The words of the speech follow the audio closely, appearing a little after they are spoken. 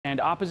And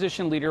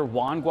opposition leader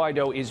Juan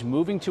Guaido is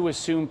moving to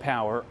assume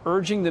power,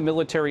 urging the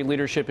military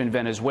leadership in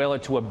Venezuela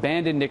to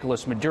abandon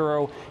Nicolas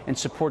Maduro and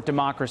support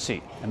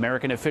democracy.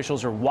 American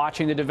officials are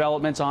watching the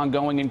developments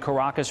ongoing in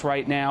Caracas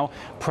right now,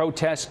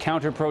 protests,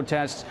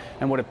 counter-protests,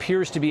 and what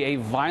appears to be a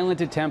violent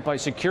attempt by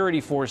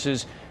security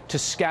forces to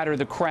scatter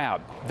the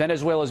crowd.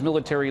 Venezuela's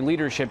military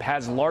leadership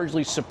has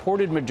largely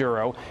supported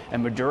Maduro,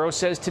 and Maduro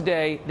says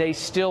today they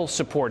still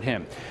support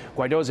him.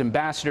 Guaido's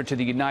ambassador to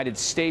the United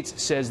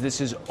States says this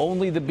is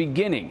only the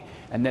beginning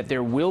and that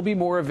there will be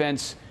more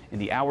events in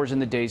the hours and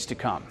the days to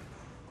come.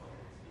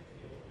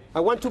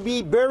 I want to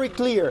be very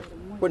clear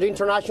with the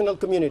international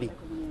community.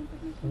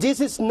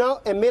 This is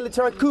not a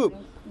military coup.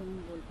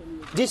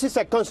 This is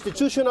a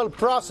constitutional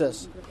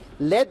process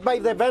led by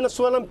the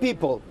Venezuelan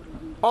people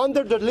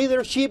under the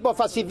leadership of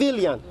a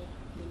civilian,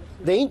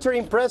 the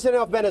interim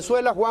president of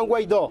Venezuela, Juan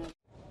Guaido.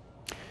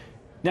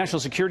 National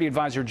Security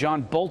Advisor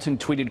John Bolton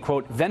tweeted,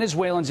 quote,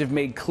 Venezuelans have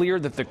made clear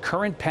that the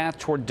current path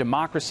toward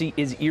democracy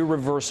is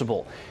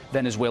irreversible.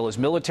 Venezuela's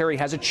military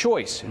has a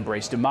choice: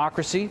 embrace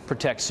democracy,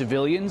 protect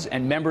civilians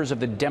and members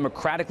of the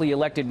democratically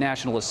elected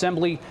National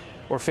Assembly,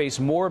 or face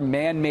more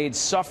man-made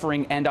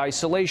suffering and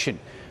isolation.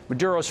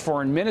 Maduro's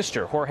foreign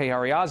minister, Jorge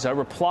Arreaza,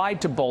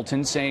 replied to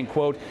Bolton saying,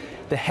 quote,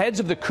 the heads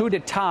of the coup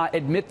d'etat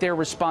admit their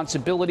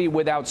responsibility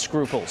without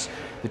scruples.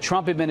 The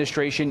Trump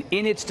administration,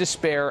 in its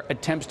despair,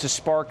 attempts to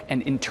spark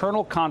an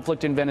internal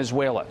conflict in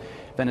Venezuela.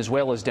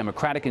 Venezuela's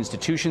democratic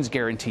institutions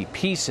guarantee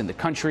peace in the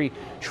country.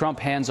 Trump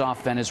hands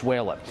off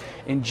Venezuela.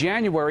 In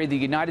January, the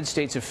United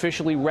States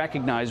officially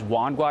recognized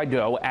Juan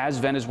Guaido as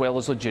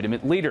Venezuela's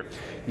legitimate leader.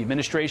 The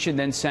administration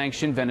then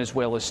sanctioned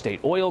Venezuela's state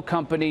oil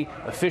company,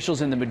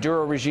 officials in the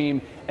Maduro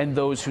regime, and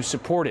those who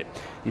support it.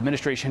 The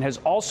administration has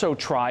also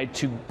tried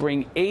to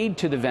bring aid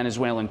to the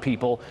Venezuelan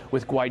people,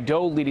 with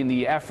Guaido leading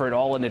the effort,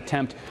 all in an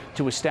attempt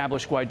to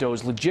establish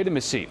Guaido's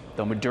legitimacy,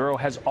 though Maduro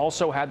has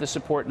also had the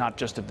support not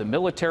just of the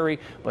military,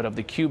 but of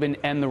the Cuban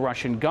and the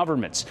Russian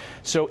governments.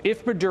 So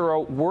if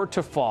Maduro were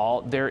to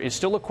fall, there is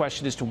still a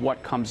question as to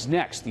what comes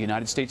next. The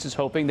United States is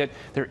hoping that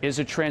there is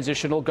a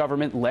transitional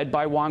government led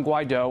by Juan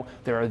Guaido.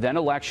 There are then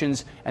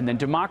elections and then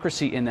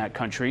democracy in that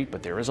country,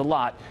 but there is a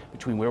lot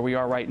between where we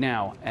are right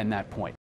now and that point.